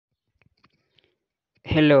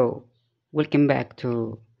Hello, welcome back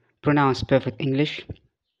to Pronounce Perfect English.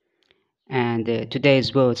 And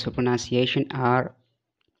today's words for pronunciation are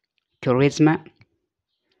charisma,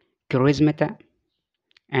 charismata,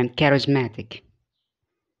 and charismatic.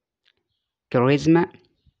 Charisma,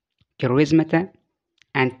 charismata,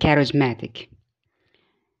 and charismatic.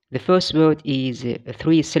 The first word is a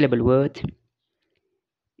three-syllable word.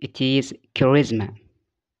 It is charisma.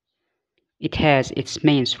 It has its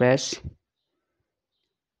main stress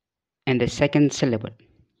in the second syllable,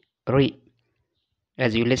 re.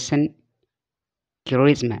 As you listen,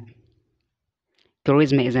 charisma.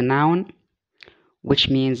 Charisma is a noun which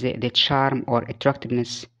means the charm or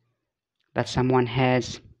attractiveness that someone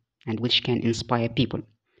has and which can inspire people.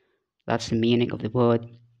 That's the meaning of the word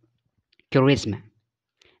charisma.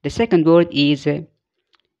 The second word is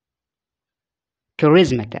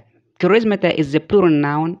charismata. Charismata is the plural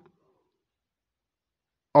noun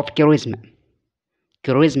of charisma.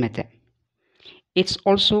 Charismata. It's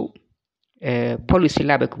also a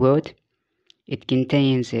polysyllabic word. It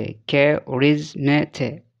contains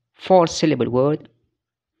charismata, four-syllable word,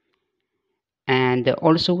 and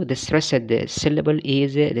also the stressed syllable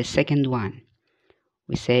is the second one.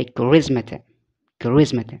 We say charismata,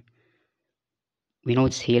 charismata. We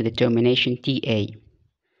notice here the termination ta,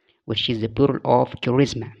 which is the plural of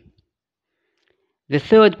charisma. The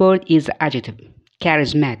third word is adjective,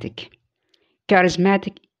 charismatic.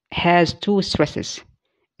 Charismatic has two stresses,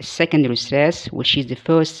 a secondary stress, which is the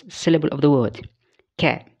first syllable of the word,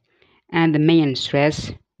 cha, and the main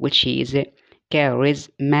stress, which is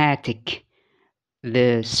charismatic,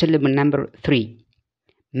 the syllable number 3,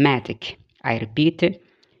 matic. I repeat,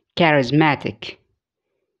 charismatic,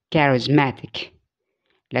 charismatic.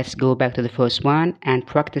 Let's go back to the first one and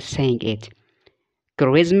practice saying it.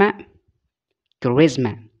 Charisma,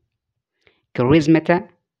 charisma, charismata,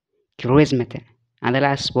 charismata. And the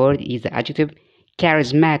last word is the adjective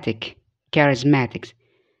charismatic, charismatics.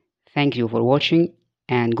 Thank you for watching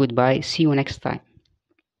and goodbye. See you next time.